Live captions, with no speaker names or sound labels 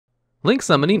Link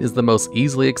summoning is the most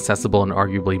easily accessible and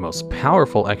arguably most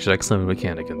powerful extra deck summoning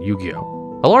mechanic in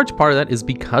Yu-Gi-Oh! A large part of that is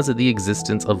because of the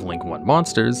existence of Link 1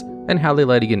 monsters and how they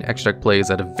let you get extra deck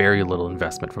plays at a very little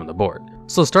investment from the board.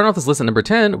 So starting off this list at number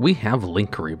 10, we have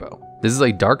Linkuriboh. This is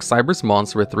a Dark Cyberse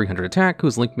monster with 300 attack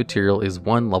whose Link material is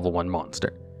one level 1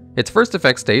 monster. Its first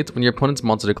effect states, when your opponent's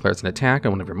monster declares an attack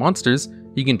on one of your monsters,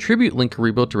 you can tribute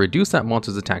Linkuriboh to reduce that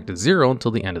monster's attack to 0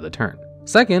 until the end of the turn.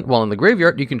 Second, while in the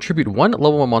graveyard, you contribute one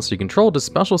level 1 monster you control to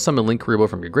special summon Linkuriboh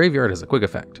from your graveyard as a quick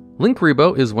effect.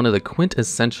 Linkuriboh is one of the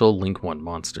quintessential Link 1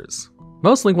 monsters.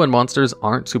 Most Link 1 monsters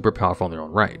aren't super powerful in their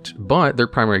own right, but their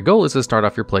primary goal is to start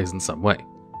off your plays in some way.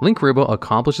 Linkuriboh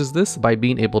accomplishes this by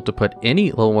being able to put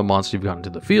any level 1 monster you've gotten into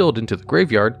the field into the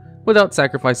graveyard without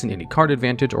sacrificing any card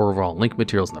advantage or overall Link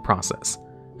materials in the process.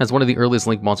 As one of the earliest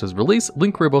Link monsters released,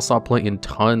 Linkuriboh saw play in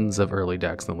tons of early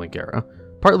decks in the Link era,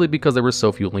 partly because there were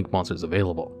so few Link monsters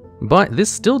available. But this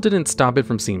still didn't stop it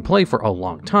from seeing play for a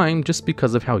long time just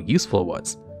because of how useful it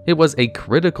was. It was a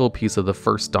critical piece of the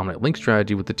first dominant Link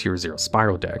strategy with the Tier 0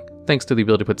 Spiral deck, thanks to the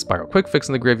ability to put Spiral Quick Fix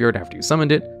in the graveyard after you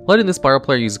summoned it, letting the Spiral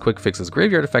player use Quick Fix's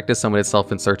graveyard effect to summon itself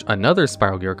and search another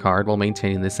Spiral Gear card while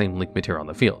maintaining the same Link material on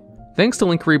the field. Thanks to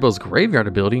Linkuriboh's graveyard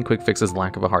ability and Quick Fix's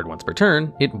lack of a hard once per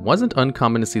turn, it wasn't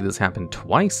uncommon to see this happen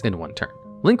twice in one turn.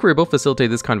 Linkuriboh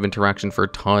facilitated this kind of interaction for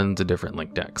tons of different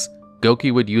Link decks.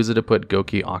 Goki would use it to put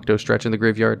Goki Octo Stretch in the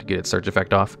graveyard to get its search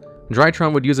effect off.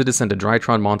 Drytron would use it to send a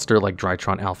Drytron monster like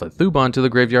Drytron Alpha Thuban to the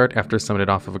graveyard after summoning it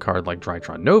off of a card like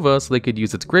Drytron Nova so they could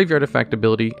use its graveyard effect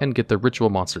ability and get the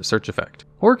Ritual Monster search effect.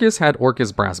 Orcus had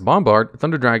Orcus Brass Bombard,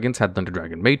 Thunder Dragons had Thunder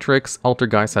Dragon Matrix,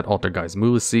 Altergeist had Altergeist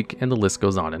Mulisik, and the list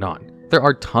goes on and on. There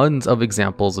are tons of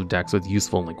examples of decks with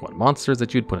useful Link 1 monsters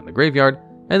that you'd put in the graveyard,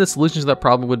 and the solution to that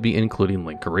problem would be including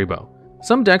Linkuriboh.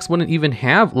 Some decks wouldn't even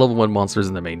have level 1 monsters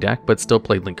in the main deck, but still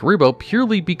played Linkuriboh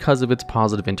purely because of its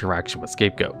positive interaction with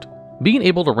Scapegoat. Being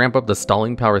able to ramp up the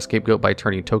stalling power of Scapegoat by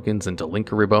turning tokens into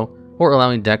Linkuriboh, or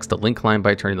allowing decks to link climb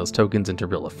by turning those tokens into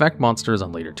real effect monsters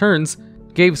on later turns,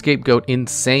 gave Scapegoat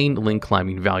insane link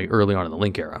climbing value early on in the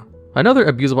Link era. Another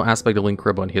abusable aspect of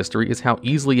Linkuriboh in history is how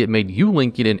easily it made you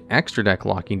linking an extra deck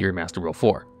locking to your Master Wheel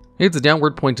 4. Its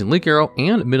downward pointing link arrow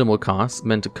and minimal costs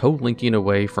meant co-linking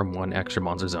away from one extra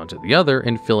monster zone to the other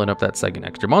and filling up that second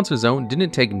extra monster zone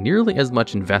didn't take nearly as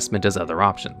much investment as other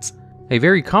options. A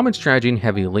very common strategy in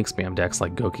heavy Link spam decks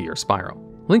like Goki or Spiral.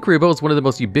 Linkuriboh is one of the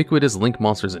most ubiquitous Link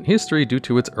monsters in history due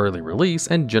to its early release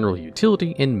and general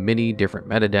utility in many different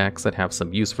meta decks that have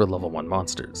some use for level 1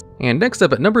 monsters. And next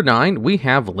up at number 9, we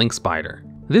have Link Spider.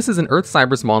 This is an Earth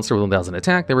Cyberse monster with 1000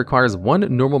 attack that requires one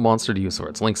normal monster to use for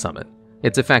its Link summon.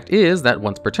 Its effect is that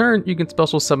once per turn, you can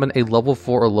special summon a level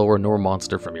 4 or lower normal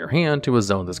monster from your hand to a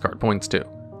zone this card points to.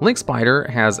 Link Spider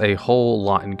has a whole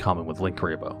lot in common with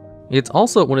Linkuriboh. It's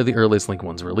also one of the earliest Link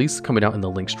ones released, coming out in the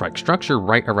Link Strike structure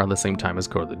right around the same time as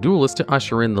Code of the Duelist to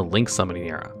usher in the Link summoning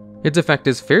era. Its effect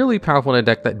is fairly powerful in a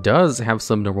deck that does have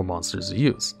some normal monsters to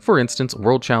use. For instance,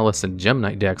 World Chalice and Gem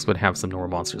Knight decks would have some normal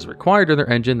monsters required in their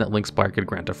engine that Link Spider could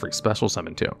grant a free special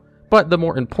summon to. But the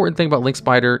more important thing about Link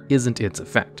Spider isn't its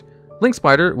effect. Link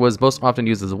Spider was most often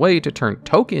used as a way to turn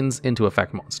tokens into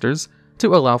effect monsters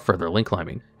to allow further Link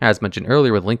climbing, as mentioned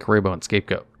earlier with Linkuriboh and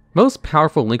Scapegoat. Most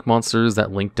powerful Link monsters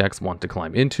that Link decks want to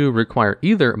climb into require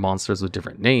either monsters with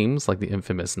different names, like the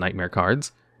infamous Knightmare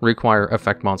cards, require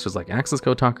effect monsters like Axis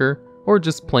Code Talker, or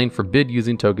just plain forbid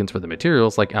using tokens for the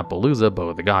materials like Appaloosa Bow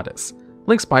of the Goddess.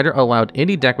 Link Spider allowed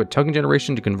any deck with token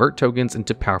generation to convert tokens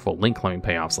into powerful Link climbing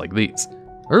payoffs like these.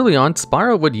 Early on,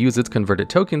 Spiral would use its converted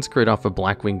tokens to create off of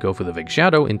Blackwing Go for the Vague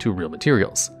Shadow into real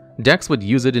materials. Decks would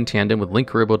use it in tandem with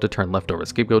Linkuriboh to turn leftover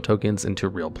Scapegoat tokens into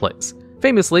real plays.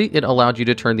 Famously, it allowed you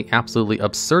to turn the absolutely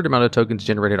absurd amount of tokens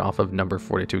generated off of number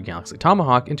 42 Galaxy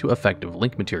Tomahawk into effective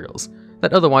Link materials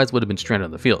that otherwise would have been stranded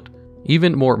on the field.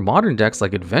 Even more modern decks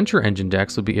like Adventure Engine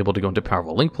decks would be able to go into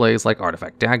powerful Link plays like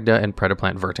Artifact Dagda and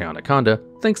Predaplant Verte Anaconda,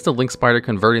 thanks to Link Spider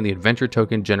converting the adventure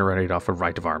token generated off of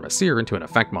Rite of Armasir into an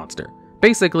effect monster.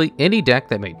 Basically, any deck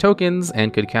that made tokens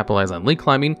and could capitalize on Link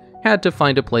climbing had to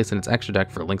find a place in its extra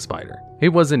deck for Link Spider. It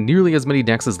wasn't nearly as many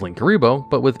decks as Linkuriboh,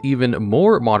 but with even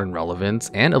more modern relevance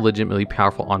and a legitimately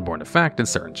powerful onboard effect in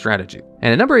certain strategies.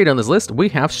 And at number 8 on this list, we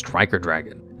have Striker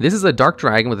Dragon. This is a Dark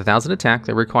Dragon with 1000 attack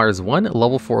that requires one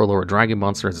level 4 or lower dragon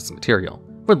monster as its material.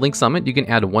 With Link Summit, you can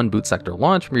add one Boot Sector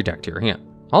launch from your deck to your hand.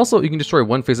 Also, you can destroy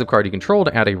one face-up card you control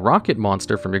to add a rocket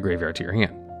monster from your graveyard to your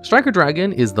hand. Striker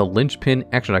Dragon is the linchpin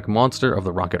extra deck monster of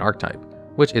the Rocket archetype,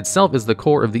 which itself is the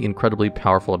core of the incredibly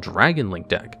powerful Dragon Link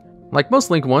deck. Like most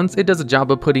Link ones, it does a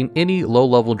job of putting any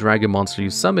low-level dragon monster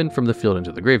you summon from the field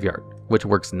into the graveyard, which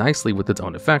works nicely with its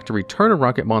own effect to return a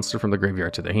rocket monster from the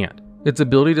graveyard to the hand. Its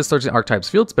ability to search the archetype's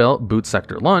field spell, Boot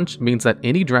Sector Launch, means that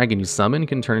any dragon you summon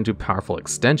can turn into powerful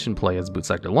extension play, as Boot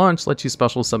Sector Launch lets you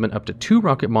special summon up to 2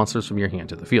 rocket monsters from your hand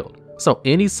to the field. So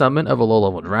any summon of a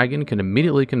low-level dragon can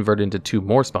immediately convert into 2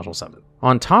 more special summon.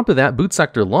 On top of that, Boot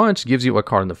Sector Launch gives you a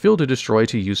card in the field to destroy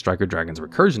to use Striker Dragon's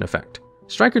recursion effect.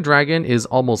 Striker Dragon is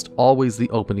almost always the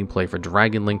opening play for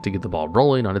Dragon Link to get the ball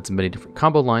rolling on its many different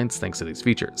combo lines thanks to these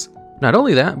features. Not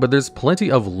only that, but there's plenty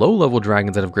of low-level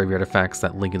dragons that have graveyard effects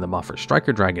that linking them off for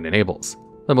Striker Dragon enables.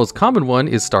 The most common one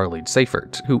is Starliege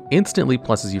Seifert, who instantly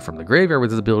pluses you from the graveyard with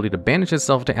his ability to banish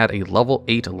itself to add a level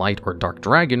 8 light or dark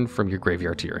dragon from your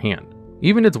graveyard to your hand.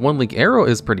 Even its 1-link arrow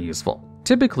is pretty useful.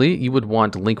 Typically, you would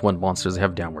want Link 1 monsters to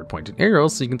have downward pointed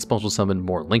arrows so you can special summon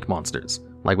more Link monsters,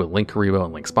 like with Linkuriboh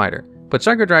and Link Spider. But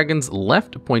Striker Dragon's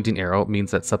left pointing arrow means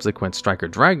that subsequent Striker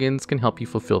Dragons can help you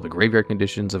fulfill the graveyard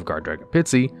conditions of Guardragon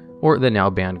Pisty or the now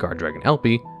banned Guardragon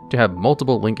Elpy to have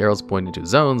multiple Link arrows pointing to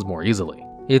zones more easily.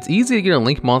 It's easy to get a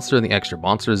Link monster in the extra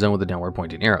monster zone with the downward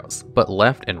pointing arrows, but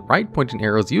left and right pointing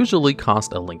arrows usually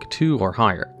cost a Link 2 or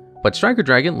higher. But Striker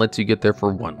Dragon lets you get there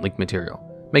for 1 Link material,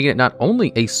 making it not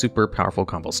only a super powerful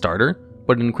combo starter,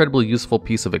 but an incredibly useful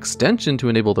piece of extension to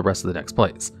enable the rest of the deck's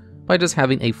plays, by just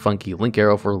having a funky Link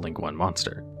arrow for a Link 1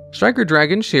 monster. Striker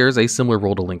Dragon shares a similar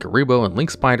role to Linkuriboh and Link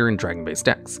Spider in dragon-based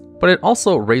decks, but it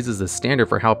also raises the standard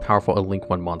for how powerful a Link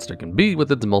 1 monster can be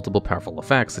with its multiple powerful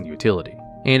effects and utility.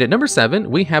 And at number 7,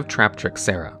 we have Traptrix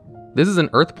Sera. This is an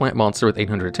earth plant monster with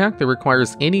 800 attack that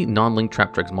requires any non-link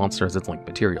Traptrix monster as its link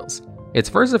materials. Its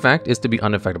first effect is to be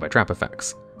unaffected by trap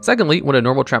effects. Secondly, when a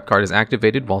normal trap card is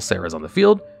activated while Sera is on the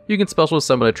field, you can special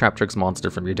summon a Traptrix monster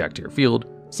from your deck to your field,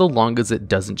 so long as it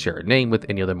doesn't share a name with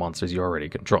any other monsters you already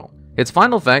control. Its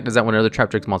final effect is that when another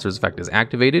Traptrix monster's effect is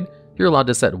activated, you're allowed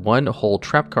to set 1 whole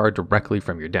trap card directly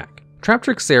from your deck.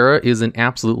 Traptrix Sera is an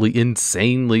absolutely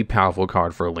insanely powerful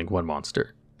card for a Link 1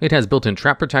 monster. It has built-in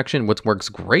trap protection, which works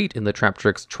great in the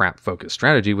Traptrix trap-focused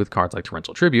strategy with cards like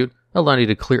Torrential Tribute, allowing you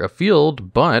to clear a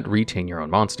field but retain your own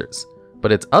monsters.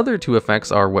 But its other 2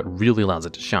 effects are what really allows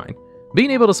it to shine.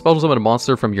 Being able to special summon a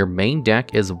monster from your main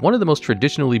deck is one of the most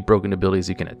traditionally broken abilities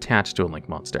you can attach to a Link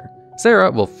monster.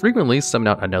 Sera will frequently summon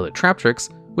out another Traptrix,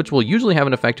 which will usually have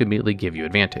an effect to immediately give you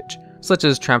advantage, such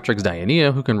as Traptrix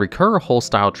Dianea, who can recur a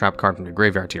whole-style trap card from your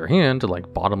graveyard to your hand,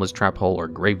 like Bottomless Trap Hole or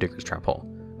Gravedigger's Trap Hole.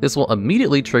 This will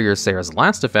immediately trigger Sera's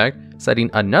last effect, setting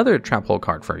another Trap Hole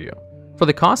card for you. For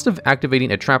the cost of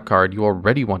activating a trap card you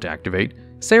already want to activate,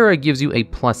 Sera gives you a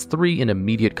 +3 in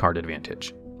immediate card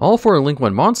advantage. All for a Link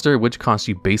 1 monster, which costs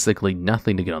you basically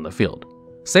nothing to get on the field.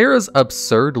 Sera's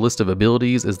absurd list of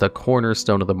abilities is the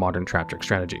cornerstone of the modern Traptrix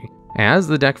strategy, as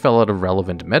the deck fell out of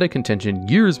relevant meta contention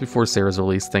years before Sera's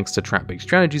release thanks to trap-based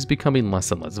strategies becoming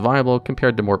less and less viable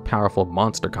compared to more powerful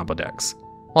monster combo decks.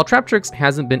 While Traptrix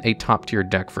hasn't been a top-tier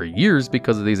deck for years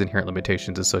because of these inherent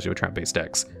limitations associated with trap-based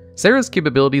decks, Sera's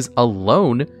capabilities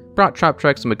alone brought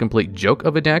Traptrix from a complete joke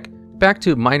of a deck back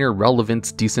to minor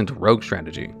relevance decent rogue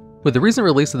strategy. With the recent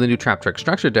release of the new Traptrix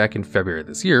structure deck in February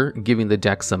this year, giving the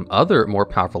deck some other more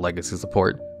powerful legacy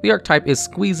support, the archetype is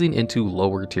squeezing into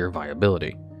lower tier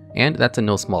viability. And that's in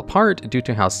no small part due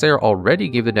to how Sera already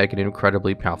gave the deck an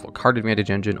incredibly powerful card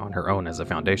advantage engine on her own as a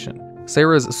foundation.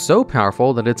 Sera is so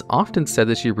powerful that it's often said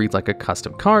that she reads like a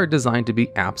custom card designed to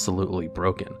be absolutely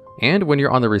broken. And when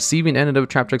you're on the receiving end of a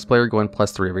Traptrix player going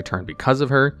 +3 every turn because of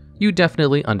her, you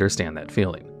definitely understand that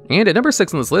feeling. And at number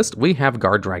 6 on this list, we have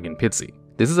Guardragon Pisty.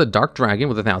 This is a dark dragon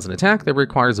with 1000 attack that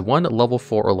requires 1 level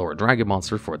 4 or lower dragon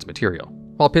monster for its material.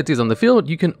 While Pitsy is on the field,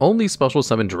 you can only special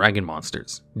summon dragon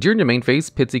monsters. During your main phase,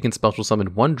 Pitsy can special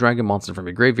summon 1 dragon monster from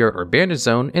your graveyard or banish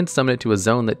zone and summon it to a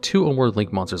zone that 2 or more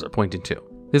Link monsters are pointing to.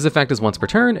 This effect is once per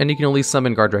turn, and you can only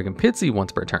summon Guardragon Pisty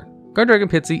once per turn. Guardragon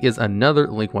Pisty is another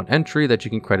Link 1 entry that you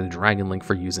can credit Dragon Link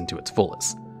for using to its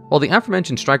fullest. While the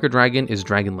aforementioned Striker Dragon is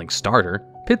Dragon Link's starter,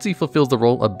 Pitsy fulfills the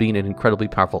role of being an incredibly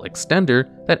powerful extender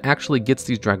that actually gets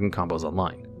these dragon combos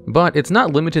online. But it's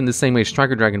not limited in the same way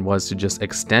Striker Dragon was to just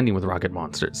extending with rocket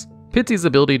monsters. Pitsy's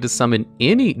ability to summon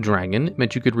any dragon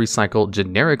meant you could recycle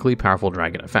generically powerful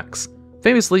dragon effects.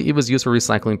 Famously, it was used for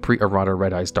recycling pre-errata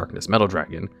Red Eyes Darkness Metal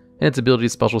Dragon, and its ability to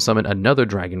special summon another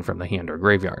dragon from the hand or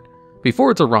graveyard.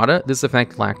 Before its errata, this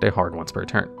effect lacked a hard once per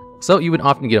turn. So you would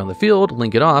often get on the field,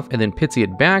 link it off, and then Pitsy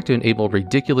it back to enable a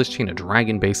ridiculous chain of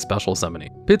dragon-based special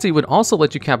summoning. Pitsy would also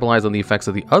let you capitalize on the effects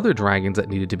of the other dragons that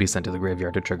needed to be sent to the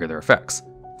graveyard to trigger their effects.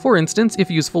 For instance,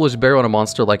 if you use Foolish Barrow on a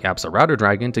monster like Absa Router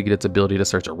Dragon to get its ability to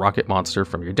search a rocket monster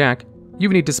from your deck, you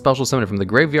would need to special summon it from the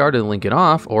graveyard and link it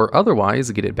off, or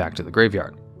otherwise get it back to the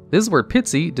graveyard. This is where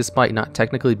Pitsy, despite not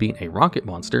technically being a rocket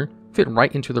monster, fit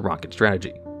right into the rocket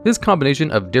strategy. This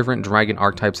combination of different dragon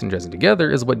archetypes synergizing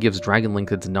together is what gives Dragon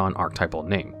Link its non-archetypal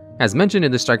name, As mentioned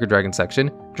in the Striker Dragon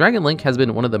section, Dragon Link has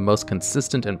been one of the most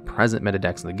consistent and present meta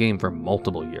decks in the game for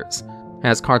multiple years,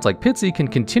 as cards like Pitsy can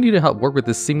continue to help work with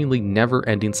this seemingly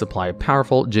never-ending supply of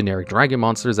powerful, generic dragon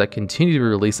monsters that continue to be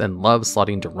released and love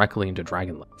slotting directly into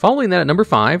Dragon Link. Following that at number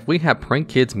 5, we have Prank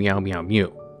Kid's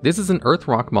Meow-Meow-Mu. This is an Earth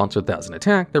Rock monster with 1000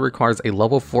 attack that requires a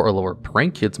level 4 or lower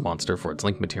Prank Kids monster for its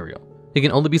Link material. It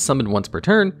can only be summoned once per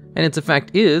turn, and its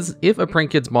effect is, if a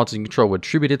Prank Kids monster you control would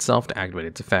tribute itself to activate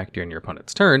its effect during your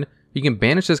opponent's turn, you can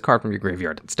banish this card from your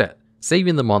graveyard instead,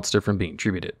 saving the monster from being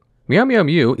tributed.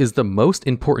 Meow-Meow-Mu is the most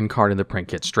important card in the Prank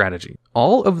Kid strategy.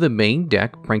 All of the main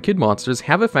deck Prank Kid monsters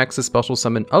have effects to special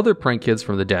summon other Prank Kids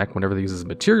from the deck whenever they use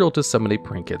material to summon a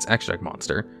Prank Kids extract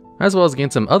monster, as well as gain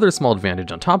some other small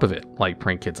advantage on top of it, like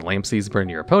Prank Kid's Lampsey's burn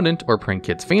your opponent, or Prank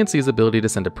Kid's Fancy's ability to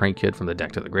send a Prank Kid from the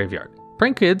deck to the graveyard.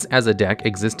 Prank Kids as a deck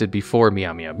existed before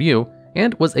Meow-Meow-Mu,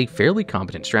 and was a fairly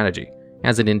competent strategy,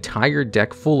 as an entire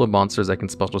deck full of monsters that can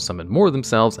special summon more of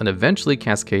themselves and eventually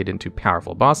cascade into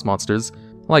powerful boss monsters,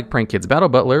 like Prank Kid's Battle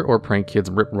Butler or Prank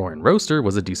Kid's Rip Roaring Roaster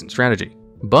was a decent strategy.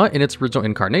 But in its original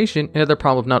incarnation, it had the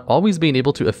problem of not always being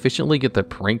able to efficiently get the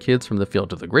Prank Kids from the field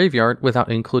to the graveyard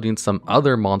without including some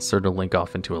other monster to link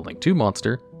off into a Link 2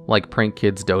 monster, like Prank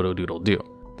Kid's Dodo Doodle Doo.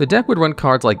 The deck would run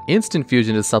cards like Instant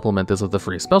Fusion to supplement this with a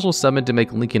free special summon to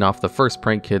make linking off the first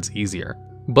Prank Kids easier.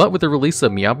 But with the release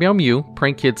of Meow-Meow-Mu,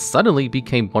 Prank Kids suddenly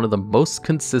became one of the most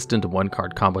consistent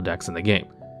one-card combo decks in the game,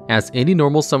 as any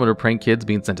normal summon of Prank Kids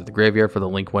being sent to the graveyard for the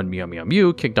Link 1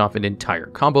 Meow-Meow-Mu kicked off an entire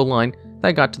combo line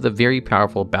that got to the very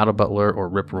powerful Battle Butler or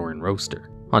Rip Roaring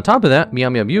Roaster. On top of that,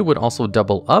 Meow-Meow-Mu would also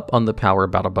double up on the power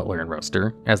of Battle Butler and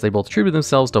Roaster, as they both tribute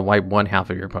themselves to wipe one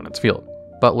half of your opponent's field,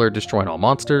 Butler destroying all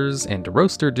monsters, and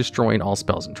Roaster destroying all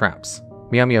spells and traps.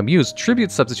 Meow-Meow-Mu's tribute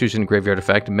substitution graveyard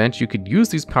effect meant you could use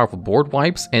these powerful board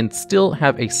wipes and still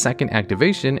have a second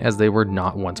activation, as they were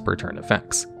not once per turn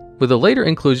effects. With the later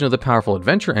inclusion of the powerful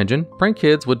Adventure Engine, Prank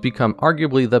Kids would become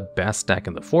arguably the best deck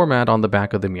in the format on the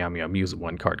back of the Meow-Meow-Mu's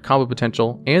one-card combo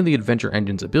potential and the Adventure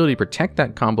Engine's ability to protect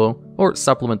that combo or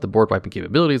supplement the board wiping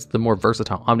capabilities of the more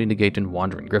versatile Omni-Negate and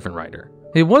Wandering Griffin Rider.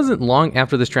 It wasn't long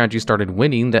after the strategy started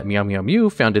winning that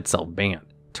Meow-Meow-Mu found itself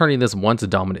banned, turning this once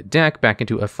dominant deck back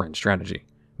into a fringe strategy.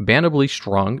 Bannably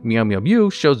strong,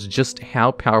 Meow-Meow-Mu shows just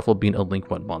how powerful being a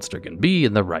Link 1 monster can be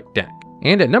in the right deck.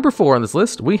 And at number 4 on this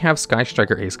list, we have Sky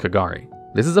Striker Ace Kagari.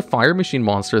 This is a Fire Machine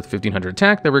monster with 1500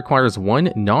 attack that requires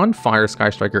one non-Fire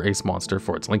Sky Striker Ace monster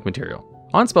for its Link material.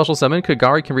 On special summon,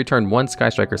 Kagari can return one Sky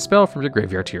Striker spell from your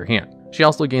graveyard to your hand. She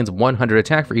also gains 100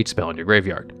 attack for each spell in your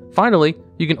graveyard. Finally,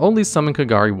 you can only summon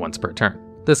Kagari once per turn.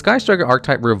 The Sky Striker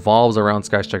archetype revolves around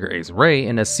Sky Striker Ace Ray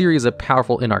and a series of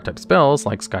powerful in-archetype spells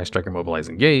like Sky Striker Mobilize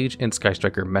Engage and Sky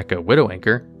Striker Mecha Widow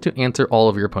Anchor to answer all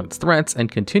of your opponent's threats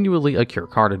and continually accrue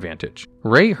card advantage.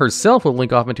 Ray herself will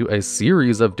link off into a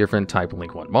series of different type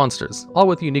Link 1 monsters, all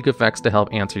with unique effects to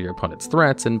help answer your opponent's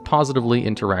threats and positively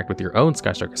interact with your own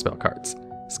Sky Striker spell cards.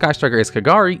 Sky Striker Ace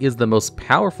Kagari is the most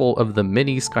powerful of the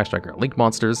many Sky Striker Link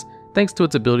monsters, thanks to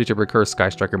its ability to recur Sky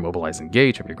Striker Mobilize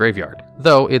Engage from your graveyard,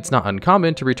 though it's not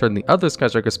uncommon to return the other Sky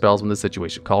Striker spells when the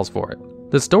situation calls for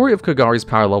it. The story of Kagari's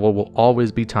power level will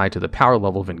always be tied to the power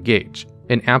level of Engage,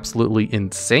 an absolutely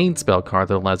insane spell card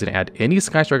that allows you to add any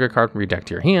Sky Striker card from your deck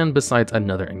to your hand besides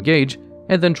another Engage,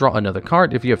 and then draw another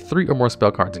card if you have 3 or more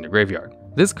spell cards in your graveyard.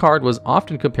 This card was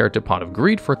often compared to Pot of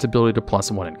Greed for its ability to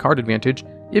 +1 in card advantage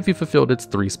if you fulfilled its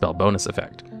 3 spell bonus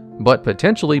effect, but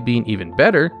potentially being even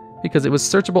better because it was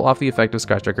searchable off the effect of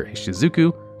Sky Striker Ace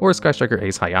Shizuku or Sky Striker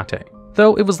Ace Hayate,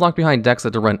 though it was locked behind decks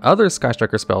that to run other Sky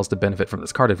Striker spells to benefit from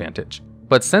this card advantage.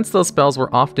 But since those spells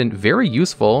were often very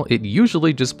useful, it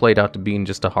usually just played out to being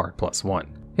just a hard +1.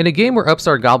 In a game where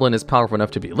Upstart Goblin is powerful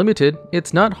enough to be limited,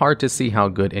 it's not hard to see how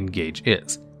good Engage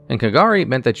is, and Kagari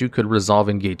meant that you could resolve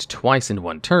Engage twice in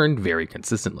one turn very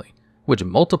consistently, which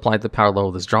multiplied the power level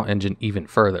of this draw engine even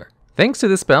further. Thanks to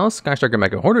this spell, Sky Striker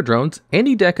Mecha Hornet Drones,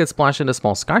 any deck could splash in a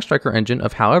small Sky Striker engine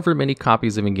of however many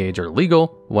copies of Engage are legal,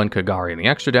 one Kagari in the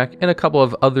extra deck, and a couple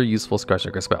of other useful Sky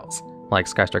Striker spells, like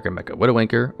Sky Striker Mecha Widow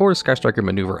Anchor or Sky Striker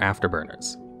Maneuver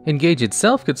Afterburners. Engage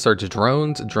itself could search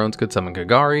drones, drones could summon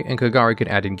Kagari, and Kagari could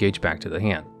add Engage back to the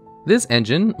hand. This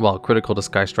engine, while critical to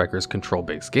Sky Striker's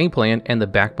control-based game plan and the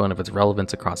backbone of its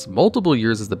relevance across multiple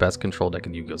years as the best control deck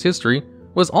in Yu-Gi-Oh's history,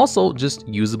 was also just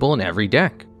usable in every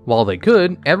deck. While they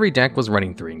could, every deck was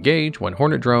running 3 Engage, 1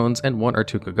 Hornet Drones, and 1 or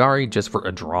 2 Kagari just for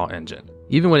a draw engine.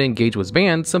 Even when Engage was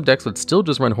banned, some decks would still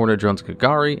just run Hornet Drones and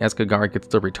Kagari, as Kagari could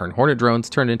still return Hornet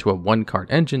Drones turned into a 1-card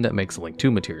engine that makes Link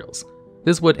 2 materials.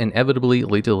 This would inevitably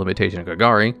lead to the limitation of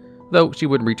Kagari, though she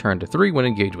would return to 3 when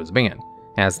Engage was banned,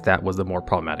 as that was the more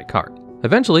problematic card.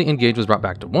 Eventually, Engage was brought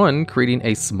back to 1, creating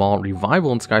a small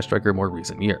revival in Sky Striker in more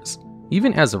recent years.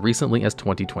 Even as recently as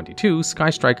 2022, Sky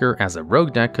Striker as a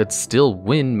rogue deck could still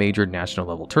win major national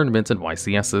level tournaments and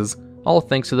YCSs, all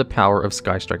thanks to the power of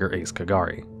Sky Striker Ace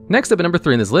Kagari. Next up at number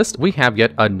 3 in this list, we have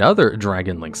yet another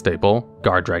Dragon Link staple,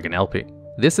 Guardragon Elpy.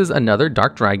 This is another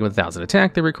Dark Dragon with 1000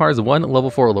 attack that requires one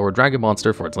level 4 or lower Dragon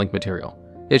monster for its Link material.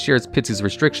 It shares Pitsy's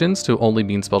restrictions to only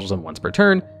being special summoned once per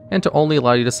turn, and to only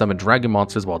allow you to summon Dragon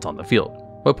monsters while it's on the field.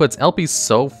 What puts Elpy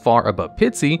so far above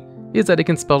Pitsy is that it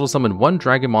can special summon one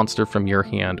Dragon monster from your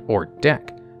hand or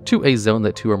deck to a zone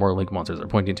that 2 or more Link monsters are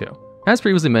pointing to. As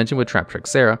previously mentioned with Traptrix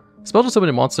Sera, special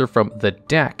summoning a monster from the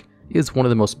deck is one of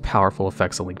the most powerful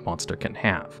effects a Link monster can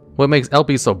have. What makes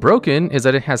Elpy so broken is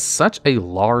that it has such a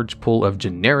large pool of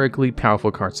generically powerful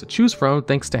cards to choose from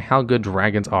thanks to how good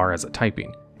dragons are as a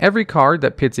typing. Every card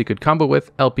that Pitsy could combo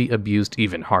with, Elpy abused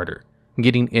even harder.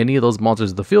 Getting any of those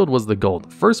monsters to the field was the goal in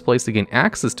the first place to gain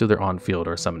access to their on-field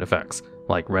or summon effects,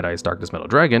 like Red Eye's Darkness Metal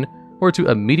Dragon, or to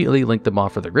immediately link them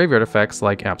off for their graveyard effects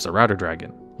like Apsa Router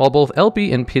Dragon. While both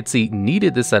Elpy and Pitsy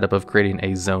needed the setup of creating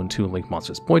a Zone 2 Link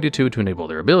monsters pointed to enable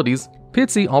their abilities,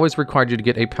 Pitsy always required you to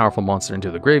get a powerful monster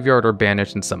into the graveyard or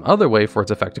banished in some other way for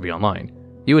its effect to be online.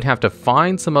 You would have to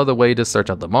find some other way to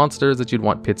search out the monsters that you'd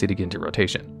want Pitsy to get into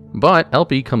rotation. But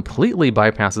Elpy completely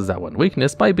bypasses that one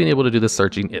weakness by being able to do the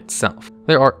searching itself.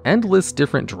 There are endless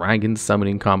different dragon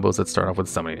summoning combos that start off with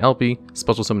summoning Elpy,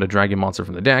 special summon a dragon monster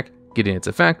from the deck, getting its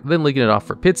effect, then linking it off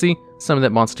for Pitsy, summon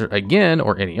that monster again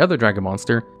or any other dragon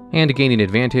monster, and gaining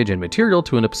advantage and material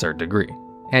to an absurd degree.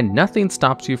 And nothing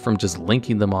stops you from just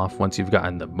linking them off once you've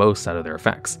gotten the most out of their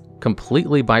effects,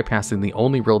 completely bypassing the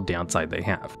only real downside they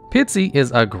have. Pitsy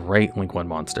is a great Link 1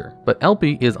 monster, but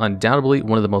Elpy is undoubtedly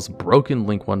one of the most broken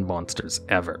Link 1 monsters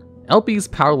ever. Elpy's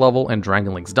power level and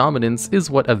Dragon Link's dominance is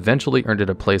what eventually earned it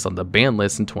a place on the ban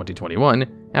list in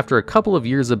 2021, after a couple of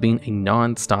years of being a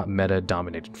non-stop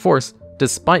meta-dominated force,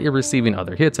 despite it receiving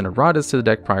other hits and erratas to the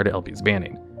deck prior to Elpy's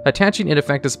banning. Attaching an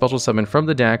effective special summon from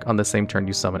the deck on the same turn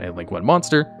you summon a Link 1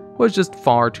 monster was just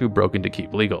far too broken to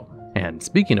keep legal. And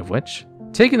speaking of which,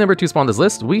 taking number 2 spot on this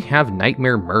list, we have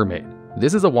Knightmare Mermaid.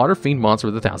 This is a Water Fiend monster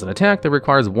with 1000 attack that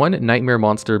requires one Knightmare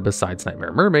monster besides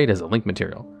Knightmare Mermaid as a Link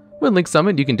material. When Link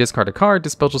summoned, you can discard a card to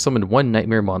special summon one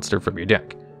Knightmare monster from your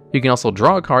deck. You can also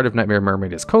draw a card if Knightmare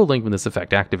Mermaid is co-linked when this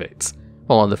effect activates.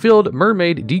 While on the field,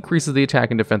 Mermaid decreases the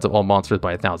attack and defense of all monsters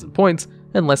by 1000 points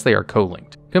unless they are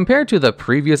co-linked. Compared to the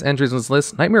previous entries on this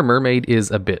list, Knightmare Mermaid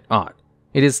is a bit odd.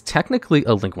 It is technically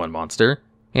a Link 1 monster,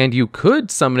 and you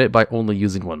could summon it by only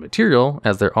using one material,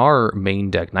 as there are main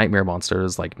deck Knightmare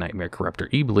monsters like Nightmare Corruptor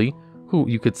Ibli, who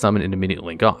you could summon and immediately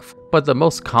link off. But the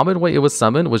most common way it was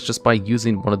summoned was just by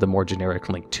using one of the more generic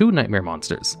Link 2 Nightmare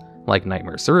monsters, like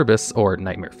Nightmare Cerebus or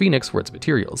Nightmare Phoenix for its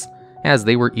materials, as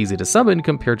they were easy to summon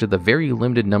compared to the very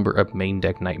limited number of main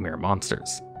deck Nightmare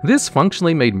monsters. This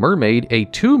functionally made Mermaid a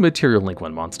 2 material Link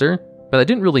 1 monster, but that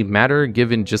didn't really matter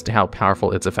given just how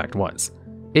powerful its effect was.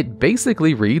 It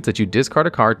basically reads that you discard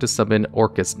a card to summon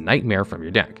Orcus Nightmare from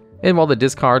your deck, and while the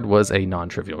discard was a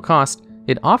non-trivial cost,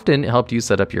 it often helped you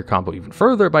set up your combo even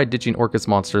further by ditching Orcus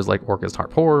monsters like Orcus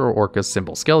Harp Horror or Orcus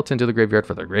Symbol Skeleton to the graveyard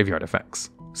for their graveyard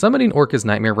effects. Summoning Orcus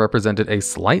Nightmare represented a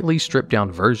slightly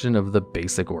stripped-down version of the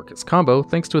basic Orcus combo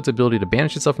thanks to its ability to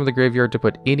banish itself from the graveyard to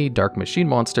put any Dark Machine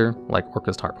monster, like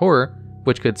Orcus Harp Horror,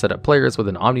 which could set up players with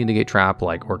an Omni-Negate trap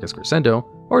like Orcus Crescendo,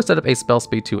 or set up a spell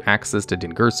speed to access to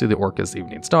Dingirsu the Orcus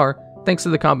Evening Star, thanks to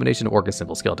the combination of Orcus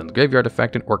Symbol Skeleton's graveyard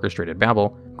effect and Orchestrated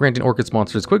Babel, granting Orcus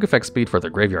monsters quick effect speed for their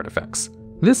graveyard effects.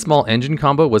 This small engine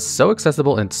combo was so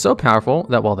accessible and so powerful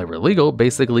that while they were legal,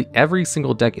 basically every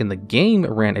single deck in the game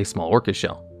ran a small Orcus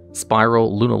shell.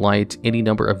 Spiral, Lunalight, any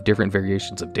number of different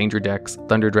variations of Danger decks,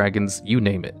 Thunder Dragons, you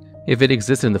name it. If it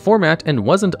existed in the format and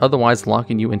wasn't otherwise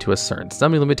locking you into a certain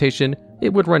summoning limitation,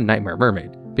 it would run Knightmare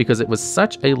Mermaid, because it was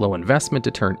such a low investment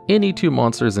to turn any 2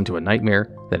 monsters into a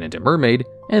Nightmare, then into Mermaid,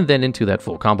 and then into that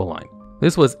full combo line.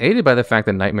 This was aided by the fact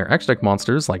that Nightmare X-Deck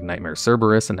monsters like Nightmare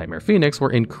Cerberus and Nightmare Phoenix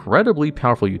were incredibly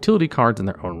powerful utility cards in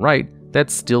their own right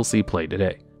that still see play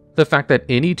today. The fact that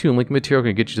any 2 Link material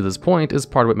can get you to this point is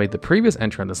part of what made the previous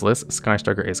entry on this list, Sky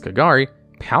Striker Ace Kagari,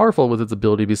 powerful with its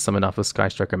ability to be summoned off of Sky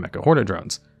Striker Mecha Hornet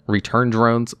drones. Return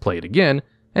drones, play it again,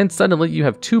 and suddenly you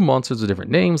have 2 monsters with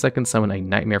different names that can summon a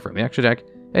Nightmare from the extra deck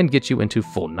and get you into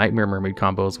full Knightmare Mermaid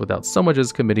combos without so much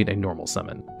as committing a normal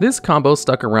summon. This combo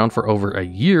stuck around for over a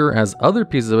year as other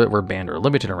pieces of it were banned or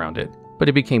limited around it, but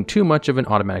it became too much of an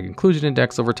automatic inclusion in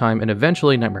decks over time, and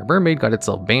eventually Knightmare Mermaid got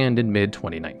itself banned in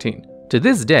mid-2019. To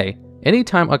this day,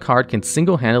 anytime a card can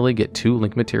single-handedly get 2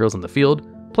 Link materials on the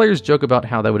field, players joke about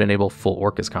how that would enable full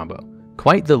Orcus combo.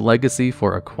 Quite the legacy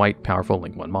for a quite powerful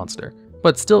Link 1 monster,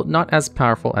 but still not as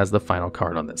powerful as the final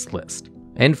card on this list.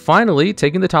 And finally,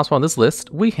 taking the top spot on this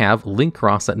list, we have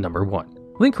Linkross at number 1.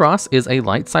 Linkross is a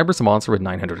light cyberse monster with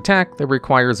 900 attack that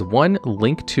requires one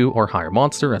Link 2 or higher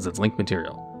monster as its link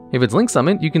material. If it's link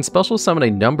summoned, you can special summon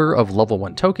a number of level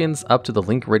 1 tokens up to the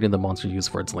link rating of the monster used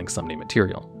for its link summoning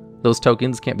material. Those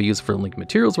tokens can't be used for link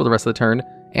materials for the rest of the turn,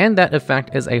 and that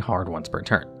effect is a hard once per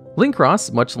turn.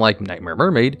 Linkross, much like Knightmare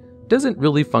Mermaid, doesn't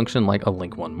really function like a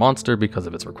Link 1 monster because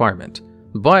of its requirement,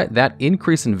 but that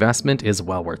increased investment is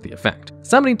well worth the effect.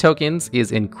 Summoning tokens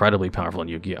is incredibly powerful in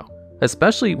Yu-Gi-Oh!,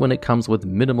 especially when it comes with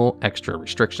minimal extra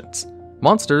restrictions.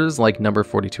 Monsters like number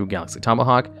 42 Galaxy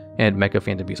Tomahawk and Mecha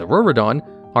Phantom Beast Auroradon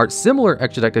are similar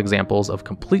extra deck examples of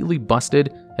completely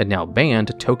busted and now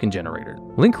banned token generator.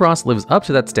 Linkross lives up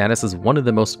to that status as one of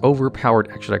the most overpowered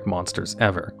extra deck monsters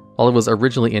ever. While it was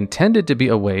originally intended to be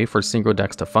a way for synchro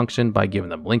decks to function by giving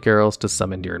them link arrows to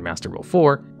summon during Master Rule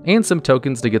 4, and some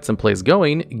tokens to get some plays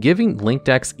going, giving link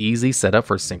decks easy setup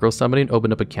for synchro summoning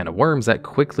opened up a can of worms that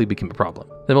quickly became a problem.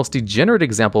 The most degenerate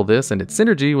example of this and its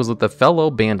synergy was with the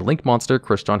fellow banned link monster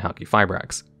Crystron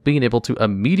Halki-Fibrax, being able to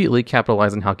immediately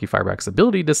capitalize on Halki-Fibrax's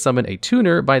ability to summon a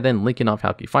tuner by then linking off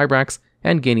Halki-Fibrax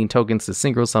and gaining tokens to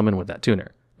synchro summon with that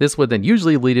tuner. This would then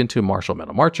usually lead into Martial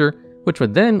Metal Marcher, which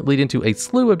would then lead into a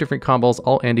slew of different combos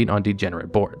all ending on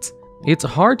degenerate boards. It's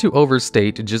hard to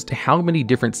overstate just how many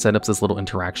different setups this little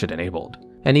interaction enabled.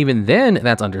 And even then,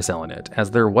 that's underselling it,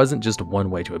 as there wasn't just one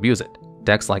way to abuse it.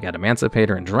 Decks like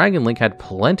Adamancipator and Dragon Link had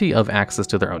plenty of access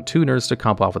to their own tuners to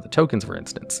combo off with the tokens, for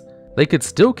instance. They could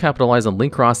still capitalize on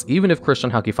Linkross even if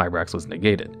Crystron Halki-Fibrax was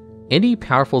negated. Any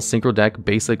powerful synchro deck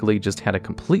basically just had a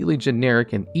completely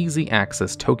generic and easy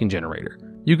access token generator.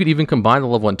 You could even combine the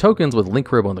level 1 tokens with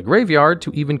Linkuriboh in the graveyard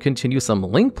to even continue some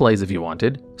link plays if you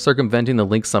wanted, circumventing the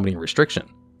link summoning restriction.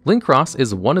 Linkross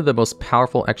is one of the most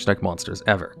powerful extra deck monsters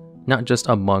ever, not just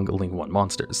among Link 1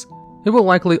 monsters. It will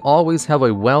likely always have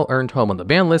a well-earned home on the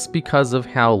ban list because of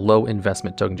how low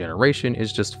investment token generation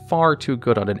is just far too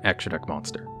good on an extra deck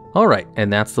monster. Alright,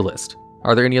 and that's the list.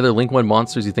 Are there any other Link 1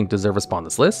 monsters you think deserve a spot on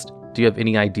this list? Do you have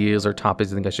any ideas or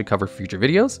topics you think I should cover for future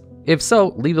videos? If so,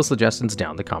 leave those suggestions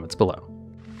down in the comments below.